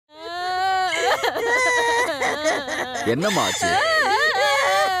என்னம்மா ஆச்சு?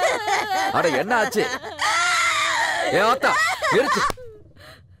 அட என்ன ஆச்சு? ஏ ஆத்தா இருக்கு.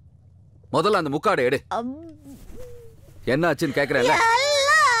 முதல்ல அந்த முக்காடை எடு. என்ன ஆச்சுன்னு கேக்குறேன்ல.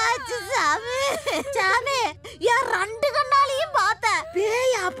 சாமி யார் ரெண்டு கண்ணாலையும் பார்த்தேன்.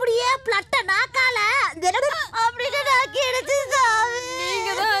 பேய் அப்படியே பிளட்ட நாக்கால அப்படியே நாக்கிடுச்சு சாமி.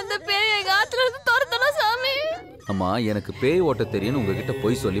 நீங்க தான் அந்த பேயை காத்துல இருந்து துரத்தணும் சாமி. அம்மா எனக்கு பேய் ஓட்ட தெரியும்னு உங்ககிட்ட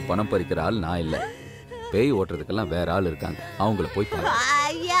போய் சொல்லி பணம் பறிக்கிற ஆள் நான் இல்ல. பேய் ஓட்டுறதுக்கெல்லாம் வேற ஆள் இருக்காங்க. அவங்கள போய் பாருங்க.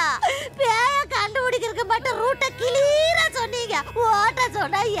 ஐயா பேய கண்டுபிடிக்கிறதுக்கு மட்டும் ரூட்ட கிளியரா சொன்னீங்க. ஓட்ட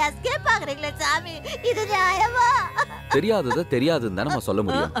சொன்னா எஸ்கேப் ஆகுறீங்களே சாமி. இது நியாயமா? தெரியாதத தெரியாதுன்னு தானே நம்ம சொல்ல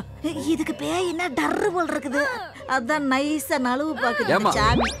முடியும். இதுக்கு பேய் என்ன டர்ரு போல் இருக்குது. அதான் நைஸா நழுவு பாக்குது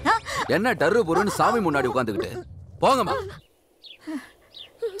சாமி. என்ன டர்ரு பொருன்னு சாமி முன்னாடி உட்கார்ந்துகிட்டு போங்கம்மா.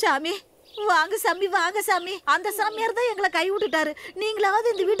 சாமி வாங்க சாமி வாங்க சாமி. அந்த சாமியார் தான் எங்களை கை விட்டுட்டாரு. நீங்களாவது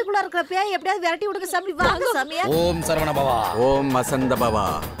இந்த வீட்டுக்குள்ள இருக்கிற பேய் எப்படியாவது விரட்டி விடுங்க சாமி. வாங்க சாமியா. ஓம் சரவண பவா. ஓம் வசந்த பவா.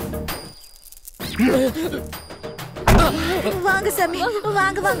 வாங்க சாமி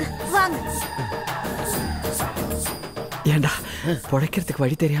வாங்க வாங்க வாங்க. ஏண்டா புழைக்கிறதுக்கு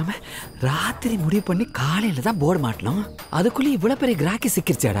வழி தெரியாம ராத்திரி முடிவு பண்ணி காலையில தான் போர்டு மாட்டணும். அதுக்குள்ள இவ்வளவு பெரிய கிராக்கி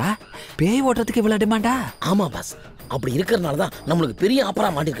சிக்கிருச்சாடா. பேய் ஓட்டுறதுக்கு இவ்வளவு டிமாண்டா? ஆமா பாஸ், அப்படி இருக்கிறதுனால தான் நம்மளுக்கு பெரிய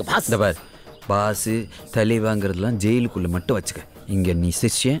ஆப்பரா மாட்டிருக்கு பாஸ். இந்த பாஸ் பாஸ் தலை வாங்குறதுலாம் ஜெயிலுக்குள்ள மட்டும் வச்சுக்க. இங்க நீ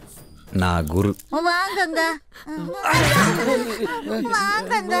சிஷ்யன், நான் குரு. வாங்கங்க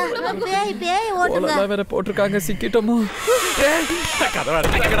வாங்கங்க. பேய் பேய் ஓட்டுங்க. வேற போட்டிருக்காங்க, சிக்கிட்டோமோ.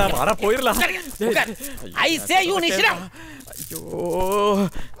 வர போயிடலாம். ஐ சே யூ நிஷ்ரா. ஐயோ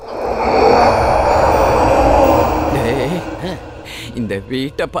இந்த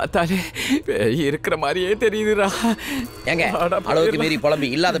வீட்டை பார்த்தாலே பேய் இருக்கிற மாதிரியே தெரியுதுடா. ஏங்க அளவுக்கு மீறி புலம்பி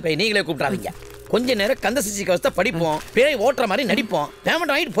இல்லாத பேய் நீங்களே கூப்பிடாதீங்க. கொஞ்ச நேரம் கந்த சிசி கவசத்தை படிப்போம், பேய் ஓட்டுற மாதிரி நடிப்போம்,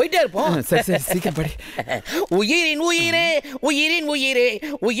 பேமெண்ட் வாங்கிட்டு போயிட்டே இருப்போம். சரி சரி சீக்கிரம் படி. உயிரின் உயிரே உயிரின் உயிரே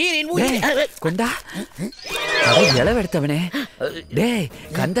உயிரின் உயிரே கொண்டா இளவு எடுத்தவனே. டேய்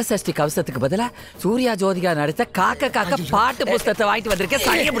கந்த சஷ்டி கவசத்துக்கு பதிலா சூர்யா ஜோதிகா நடித்த காக்க காக்க பாட்டு புஸ்தகத்தை வாங்கிட்டு வந்திருக்கேன்.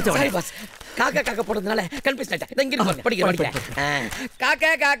 சரிய பிடிச்சவனே. காக்கா காக்க போடுறதுனால கன்ஃபியூஸ் ஆயிட்டேன். இங்க இருக்கு படிக்கிறேன். காக்க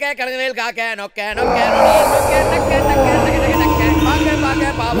காக்க கடங்கவேல் காக்க நொக்க நொக்க நொக்க நொக்க நொக்க நொக்க பாக்க பாக்க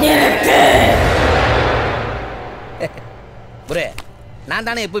பாவ. புரே நான்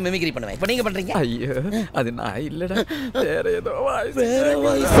தானே எப்பவும் மிமிக்ரி பண்ணுவேன். இப்போ நீங்க பண்றீங்க. ஐயோ அது நான் இல்லடா, வேற ஏதோ வாய்ஸ். வேற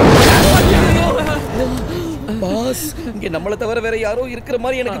வாய்ஸ். பாஸ் இங்க நம்மள தவிர வேற யாரோ இருக்கிற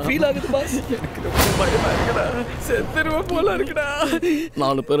மாதிரி எனக்கு ஃபீல் ஆகுது பாஸ். எனக்கு ரொம்ப பயமா இருக்குடா. செத்துருவ போல இருக்குடா.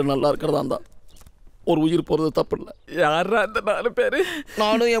 4 பேர் நல்லா இருக்கறதா இருந்தா ஒரு உயிர் போறது தப்பு இல்ல. யாரா அந்த 4 பேரு?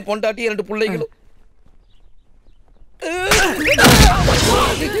 நானும் என் பொண்டாட்டி 2 பிள்ளைகளும்.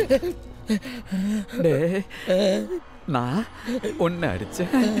 டேய் நான் ஒன்னு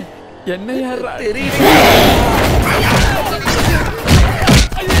அடிச்சேன். என்ன யாரா தெரியல.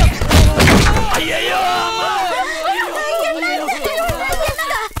 ஐயோ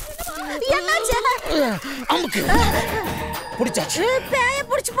அம்முக்கு புடிச்சாச்சு. பேய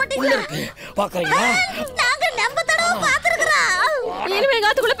புடிச்சு போட்டீங்க. பாக்குறீங்களா? நாங்க நம்ம தடவை பாத்துறோம். இனிமே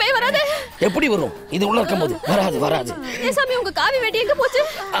காத்துக்குள்ள பேய் வராது. எப்படி வரும்? இது உள்ள இருக்கும்போது வராது வராது. ஏ சாமி உங்க காவி வெட்டி எங்க போச்சு?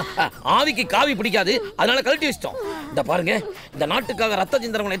 ஆவிக்கு காவி பிடிக்காது, அதனால கழட்டி வச்சிட்டோம். இந்த பாருங்க, இந்த நாட்டுக்காக ரத்த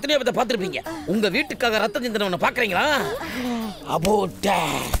சிந்தனவனை எத்தனையோ பேரை பார்த்திருப்பீங்க. உங்க வீட்டுக்காக ரத்த சிந்தனவனை பாக்குறீங்களா? அபோட்ட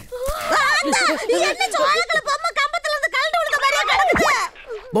என்ன சோளக்கல பொம்மை கம்பத்துல இருந்து கழட்டி விடுற மாதிரியே கிடக்குது.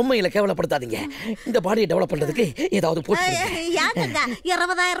 பொம்மையில கேவலப்படுத்தாதீங்க. இந்த பாடியை டெவலப் பண்றதுக்கு ஏதாவது போட்டு யாருங்க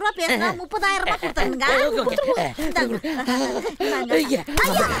 20000 ரூபாய் பேசுனா 30000 ரூபாய் கொடுத்தாங்க.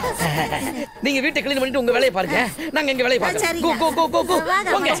 நீங்க வீட்டை க்ளீன் பண்ணிட்டு உங்க வேலையை பாருங்க, நாங்க எங்க வேலையை பார்க்கறோம். கோ கோ கோ கோ கோ.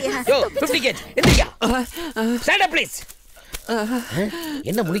 ஓகே யோ 50 கேஜ் எந்திரிங்க. Stand up please.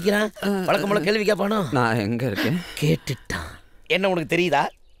 என்ன முழிக்கிறான்? வழக்கமான கேள்வி கேட்பானோ? நான் எங்க இருக்கேன் கேட்டுட்டான். என்ன உனக்கு தெரியுதா?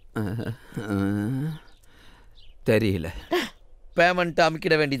 தெரியல. பேமெண்ட்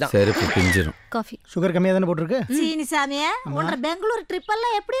அமுக்கிட வேண்டியதான். செருப்பு பிஞ்சிரும். காஃபி சுகர் கம்மியா தானே போட்டுருக்கு. சீனி சாமியே உங்க பெங்களூர் ட்ரிப்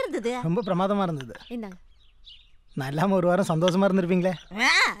எல்லாம் எப்படி இருந்தது? ரொம்ப பிரமாதமா இருந்தது. இந்தாங்க. நான் இல்லாம ஒரு வாரம் சந்தோஷமா இருந்திருப்பீங்களே.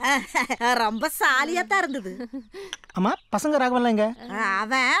 ரொம்ப சாலியா தான் இருந்தது. ஆமா பசங்க ராகவன்லாம் எங்க?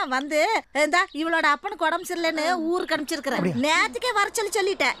 அவன் வந்து இந்தா இவளோட அப்பனுக்கு உடம்பு சரியில்லைன்னு ஊருக்கு அனுப்பிச்சிருக்கிறேன். நேத்துக்கே வர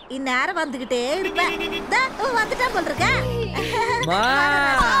சொல்லிட்டேன். இந்நேரம் வந்துகிட்டே இருப்பேன். வந்துட்டான் போல் இருக்க.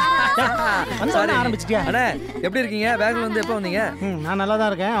 ஆரம்பிச்சிட்டியா? அண்ணே எப்படி இருக்கீங்க? பேங்களூர்ல இருந்து எப்போ வந்தீங்க? நான் நல்லா தான்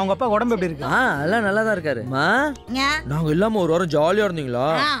இருக்கேன். அவங்க அப்பா உடம்பு எப்படி இருக்கு? எல்லாம் நல்லா தான் இருக்காரு. நாங்க இல்லாம ஒரு வாரம் ஜாலியா இருந்தீங்களா?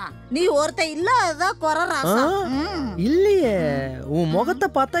 நீ ஒருத்த இல்லாத குறை ராசம். இல்லையே, உன் முகத்தை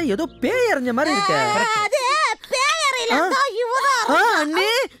பார்த்தா ஏதோ பேய் அறிஞ்ச மாதிரி இருக்க. அது பேயர் இல்ல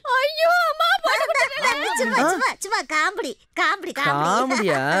அண்ணே. ஐயோ அம்மா போடுடா. சும்மா சும்மா காமெடி காமெடி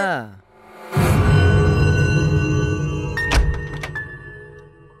காமெடியா?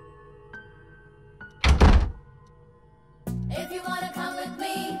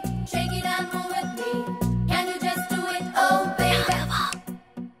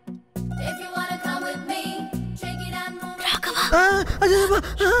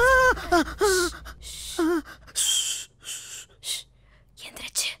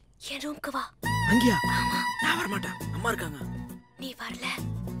 எந்திரச்சு என் ரூம்க்கு வா. அங்கயா? நான் வர மாட்டேன், அம்மா இருக்காங்க. நீ வரல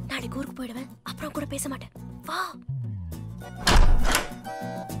நாளைக்கு ஊருக்கு போயிடுவேன், அப்புறம் கூட பேச மாட்டேன். வா.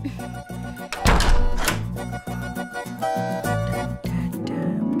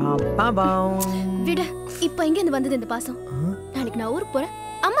 விடு. இப்ப எங்க இருந்து வந்தது இந்த பாசம்? நாளைக்கு நான் ஊருக்கு போறேன்,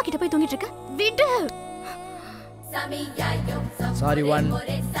 அம்மா கிட்ட போய் தூங்கிட்டு இருக்க. விடு. Sorry 1,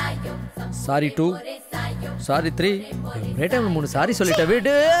 sorry 2, sorry 3. ஒரே டைம்ல 3 சாரி சொல்லிட்ட.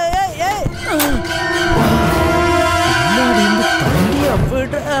 விடு.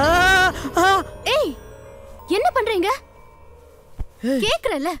 ஏய், என்ன பண்றீங்க?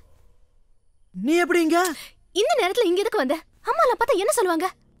 கேக்குறல. நீ எப்படிங்க இந்த நேரத்துல இங்க எதுக்கு வந்த? அம்மா எல்லாம் பார்த்தா என்ன சொல்லுவாங்க?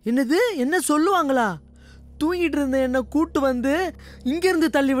 என்னது? என்ன சொல்லுவாங்களா? தூங்கிட்டு இருந்த என்ன கூட்டு வந்து இங்க இருந்து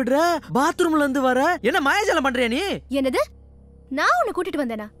தள்ளி விடுற, பாத்ரூம்ல இருந்து வர, என்ன மாயாஜாலம் பண்றியா நீ? என்னது? நான் உன்னை கூட்டிட்டு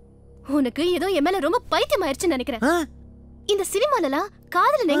வந்தேனா? உனக்கு ஏதோ என் மேல ரொம்ப பைத்தியம் ஆயிடுச்சுன்னு நினைக்கிறேன். இந்த சினிமாலலாம்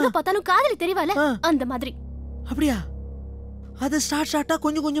காதல எங்க பார்த்தாலும் காதலி தெரியவால, அந்த மாதிரி. அப்படியா? அது ஸ்டார்ட்டா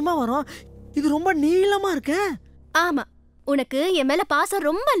கொஞ்சம் கொஞ்சமா வரும். இது ரொம்ப நீளமா இருக்கு. ஆமா, உனக்கு என் மேல பாசம்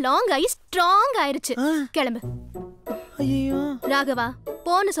ரொம்ப லாங் ஆகி ஸ்ட்ராங் ஆயிருச்சு. கிளம்பு. ஐயோ ராகவா,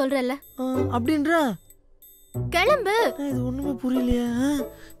 போன்னு சொல்றல்ல. அப்படின்ற? கிளம்பு. இது ஒண்ணுமே புரியலையா?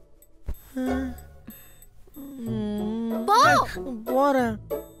 போ. போறேன்.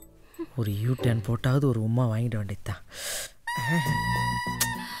 ஒரு U-turn போட்டாவது ஒரு உம்மா வாங்கிட வேண்டியதுதான்.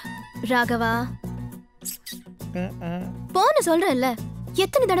 ராகவா, போன்னு சொல்றல்ல.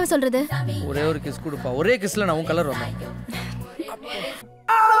 எத்தனை தடவை சொல்றது? ஒரே ஒரு கிஸ் கொடுப்பா. ஒரே கிஸ்ல நான் உன் கலர் வரேன்.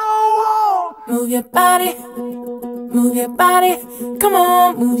 Move your body, move your body, come on,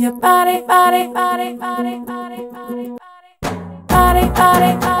 move your body, body, body, body, body, body,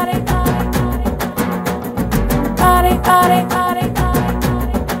 body, body, body, body, body,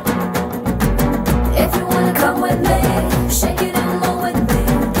 body, if you wanna come with me, shake it and move with me,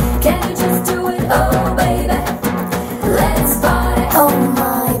 can you just do it, oh baby, let's party, oh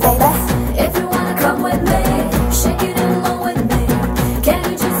my baby, if you wanna come with me, shake it and move with me, can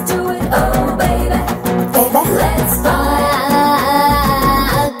you just do it, oh baby, let's party.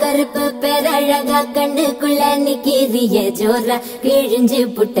 கருப்பு பேரழகா கண்ணுக்குள்ள நிக்கிறிய ஜோரா, கிழிஞ்சு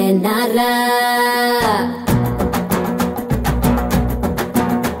புட்ட நாரா.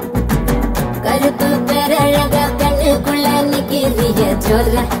 கருப்பு பேரழகா கண்ணுக்குள்ள நிக்கிறிய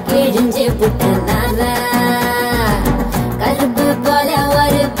ஜோரா, கிழிஞ்சு புட்ட நாரா. கருப்பு போல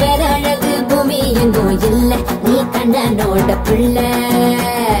ஒரு பேரழகு பூமி எங்கும் இல்ல, நீ கண்ணனோட பிள்ளை.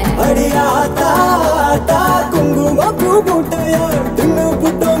 அடியாத்தா ஆத்தா குங்கும பூ முட்டையா தின்னு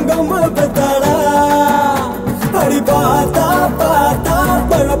புட்டோங்கம்மா பெத்தாளா. அடி பார்த்தா பார்த்தா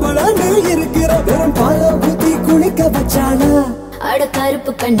பழபழன்னு இருக்கிற வெறும் பால ஊத்தி குளிக்க வச்சாளா. அட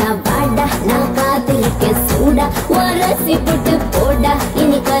கருப்பு கண்ணா வாடா, நான் காத்திருக்க சூடா, உரசி புட்டு போடா,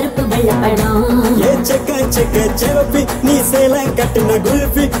 இனி கருப்பு வெள்ளப்படம். ஏ செக்க செக்க செவப்பி நீ சேல கட்டுன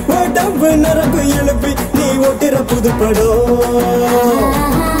குல்பி, உடம்பு நரம்பு எழுப்பி நீ ஒட்டுற புதுப்படம்.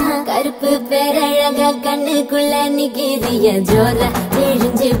 கருப்பு பேரழகா கண்ணுக்குள்ள நிக்கிறிய ஜோரா,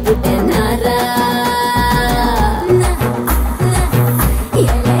 கிழிஞ்சு புட்ட நாரா.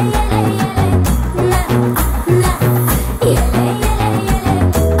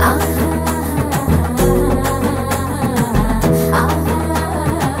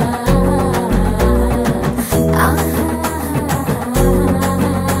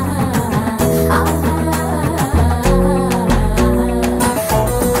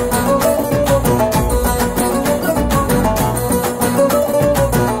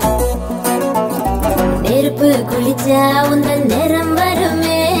 குளிச்சா உந்தன் நிறம்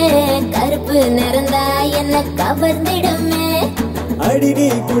வருமே, கருப்பு நிறந்தா என்ன கவர்ந்திடுமே. அடிடி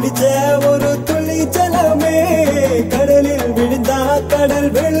குளிச்ச ஒரு துளி ஜலமே, கடலில் விழுந்தா கடல்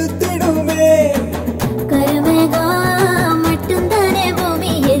வெளுத்திடுமே. கருமேகம் மட்டும்தானே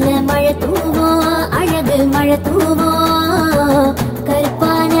பூமியில மழை தூவோம், அழகு மழை தூவோம்.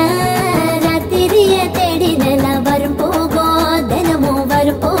 கருப்பான ராத்திரிய தேடி நிலம் வரும் போகும், தினமும்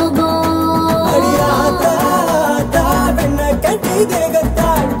வரும் போகும். கட்டி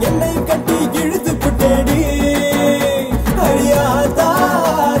தேகத்தான் என்னை கட்டி இழுத்து புட்டேடி. அழியாத்தா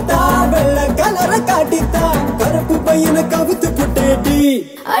வெள்ள கலர காட்டித்தான் கருப்பு பையனை கவுத்து புட்டேடி.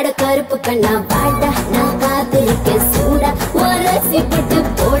 அட கருப்பு கண்ணா வாடா, நான் காத்திருக்க சூடா, உரசி புட்டு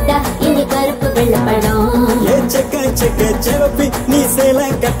போடா, இனி கருப்பு வெள்ளப்படம். ஏ செக்க செக்க செவப்பி நீ சேல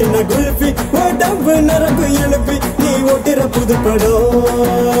கட்டுன குல்பி, உடம்பு நரம்பு எழுப்பி நீ ஒட்டுற புதுப்படம்.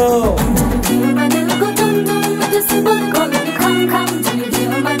 Come, come, do you do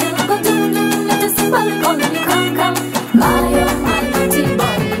my little go do, let the symbol go, come, come, my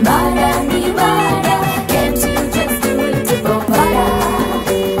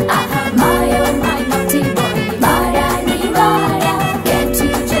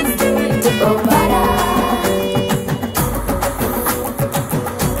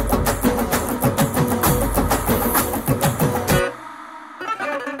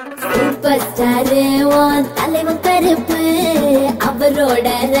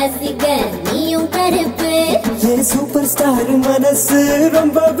அவரோட ரசிகர் நீயும் கருப்பு ஏன் சூப்பர் ஸ்டார் மனசு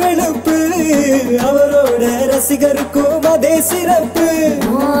ரொம்ப வெளுப்பு அவரோட ரசிகருக்கும் அதே சிறப்பு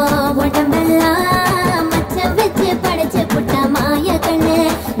உடம்பெல்லாம் மச்ச வச்சு படைச்சு புட்ட மாய கண்ணு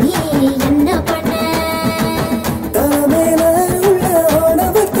நீ என்ன பண்ண தலைமையில உள்ள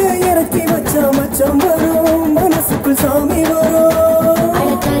ஆணவத்தை இறக்கி வச்சா மச்சம் வரும் மனசுக்குள் சாமி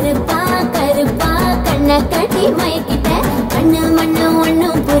வரும் கருப்பா கருப்பா கண்ணை கட்டி மயக்கிட்ட கண்ணு மண்ணு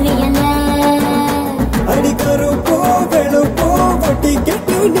ஒண்ணும் புரியல அடி கருப்போ வெளுப்போ ஒட்டி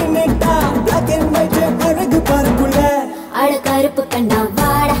கெட்டி நின்னுட்டா பிளாக் அண்ட் ஒயிட் அழகு பார்க்குள்ள அட கருப்பு கண்ணா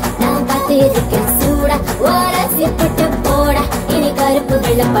வாடா நான் காத்து இருக்கேன் சூடா ஓரசி போட்டு போடா இனி கருப்பு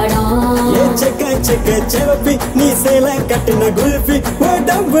வெள்ளப்படம் செக்க செக்க செவப்பி நீ சேல கட்டின குல்ஃபி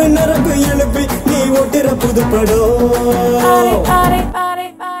உடம்பு நரம்பு எழுப்பி நீ ஒட்டுற புது படம்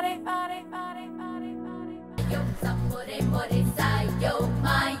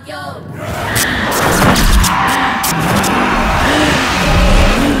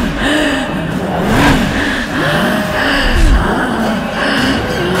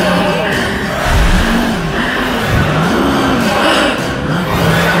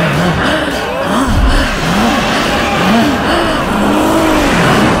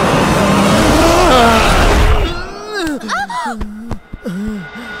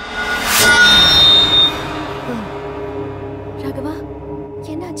ராகவா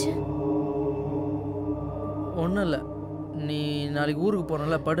என்னாச்சு? ஒன்றும் இல்லை, நீ நாளைக்கு ஊருக்கு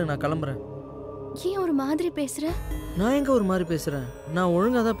போகிறல, படு, நான் கிளம்புறேன். ஏன் ஒரு மாதிரி பேசுற? நான் எங்கே ஒரு மாதிரி பேசுகிறேன்? நான்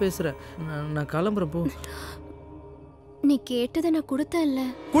ஒழுங்காக தான் பேசுகிறேன். நான் கிளம்புறேன், போ. நீ கேட்டதை நான் கொடுத்தேன்ல.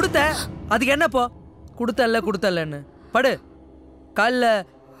 கொடுத்த? அதுக்கு என்னப்போ? கொடுத்தல்ல கொடுத்தல்லன்னு படு. காலைல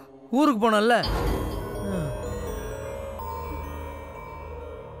ஊருக்கு போனோம்ல,